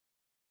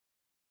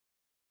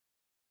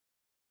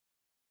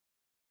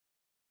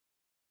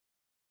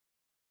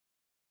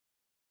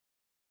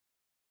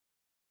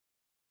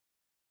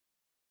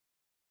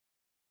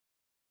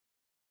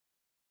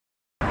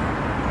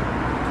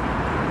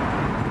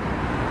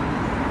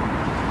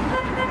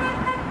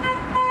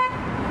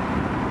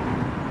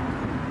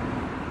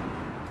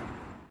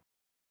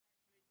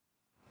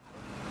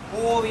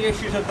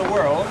issues of the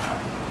world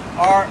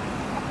are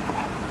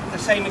the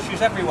same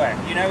issues everywhere.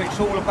 You know, it's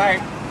all about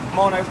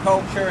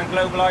monoculture and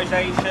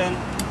globalization.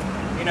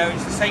 You know,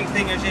 it's the same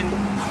thing as in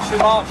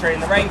Sumatra, in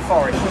the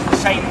rainforest. It's the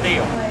same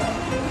deal.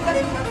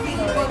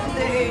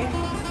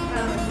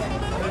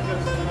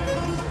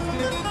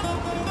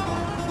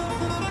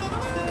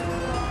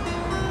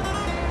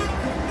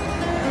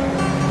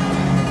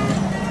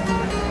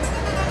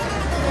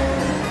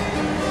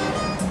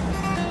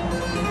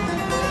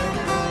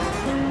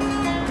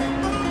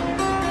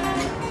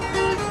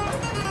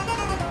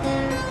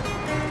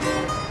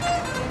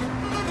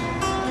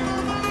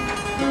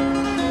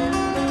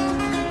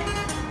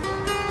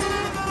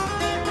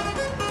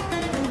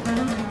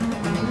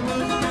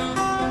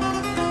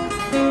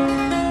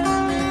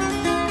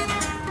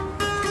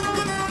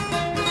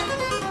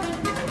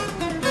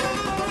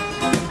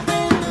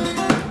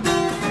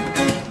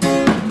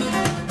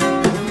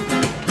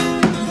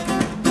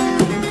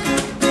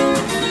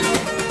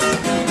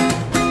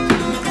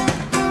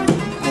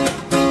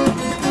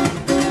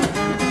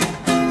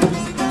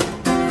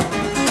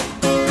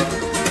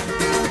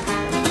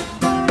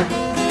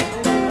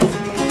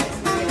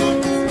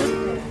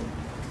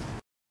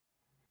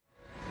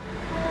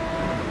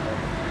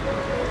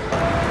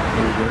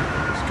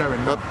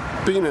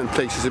 Been in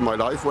places in my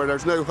life where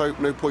there's no hope,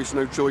 no poison,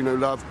 no joy, no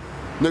love,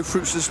 no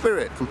fruits of the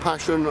spirit,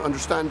 compassion,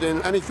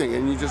 understanding, anything,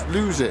 and you just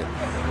lose it,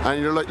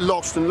 and you're like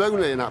lost and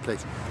lonely in that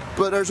place.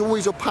 But there's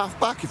always a path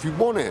back if you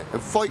want it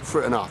and fight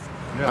for it enough,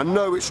 and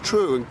know it's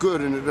true and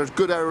good, and there's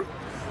good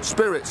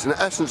spirits and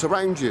essence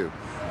around you,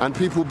 and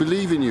people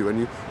believe in you, and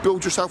you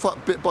build yourself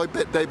up bit by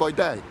bit, day by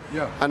day,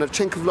 and a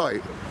chink of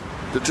light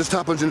that just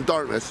happens in the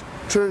darkness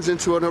turns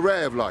into an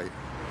array of light.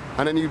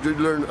 And then you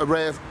learn an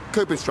array of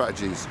coping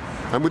strategies.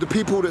 And with the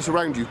people that's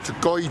around you to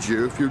guide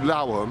you, if you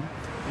allow them,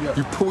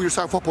 you pull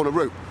yourself up on a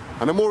rope.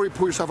 And the more you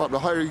pull yourself up, the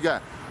higher you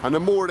get. And the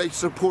more they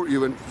support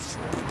you and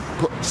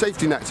put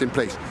safety nets in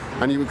place.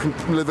 And you can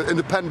live an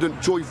independent,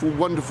 joyful,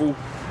 wonderful,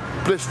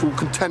 blissful,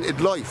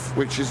 contented life,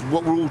 which is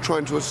what we're all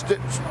trying to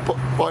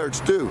aspire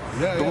to do.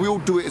 But we all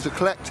do it as a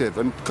collective.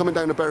 And coming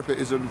down to Bearpit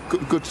is a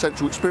good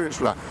central experience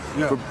for that.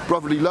 For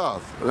brotherly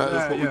love. And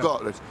that's what we've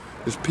got.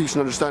 There's peace and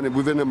understanding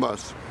within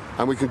us.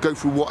 And we can go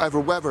through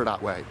whatever weather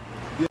that way.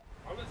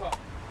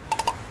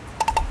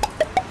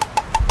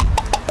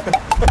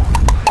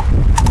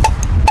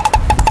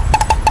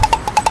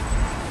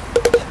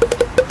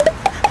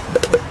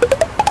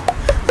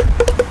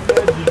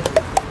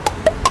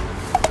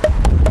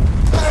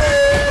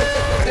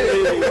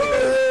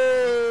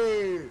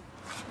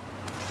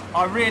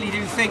 I really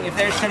do think if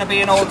there's going to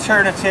be an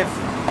alternative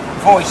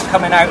voice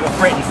coming out of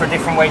Britain for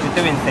different ways of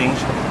doing things,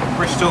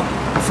 Bristol,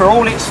 for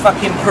all its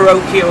fucking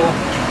parochial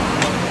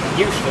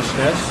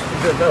uselessness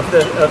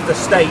of the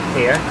state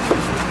here,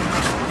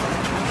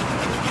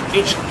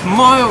 it's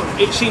mild.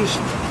 It seems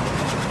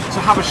to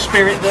have a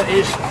spirit that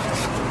is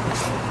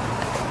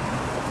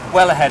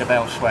well ahead of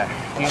elsewhere.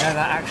 You know,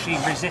 that actually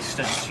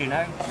resistance, you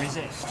know,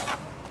 resist.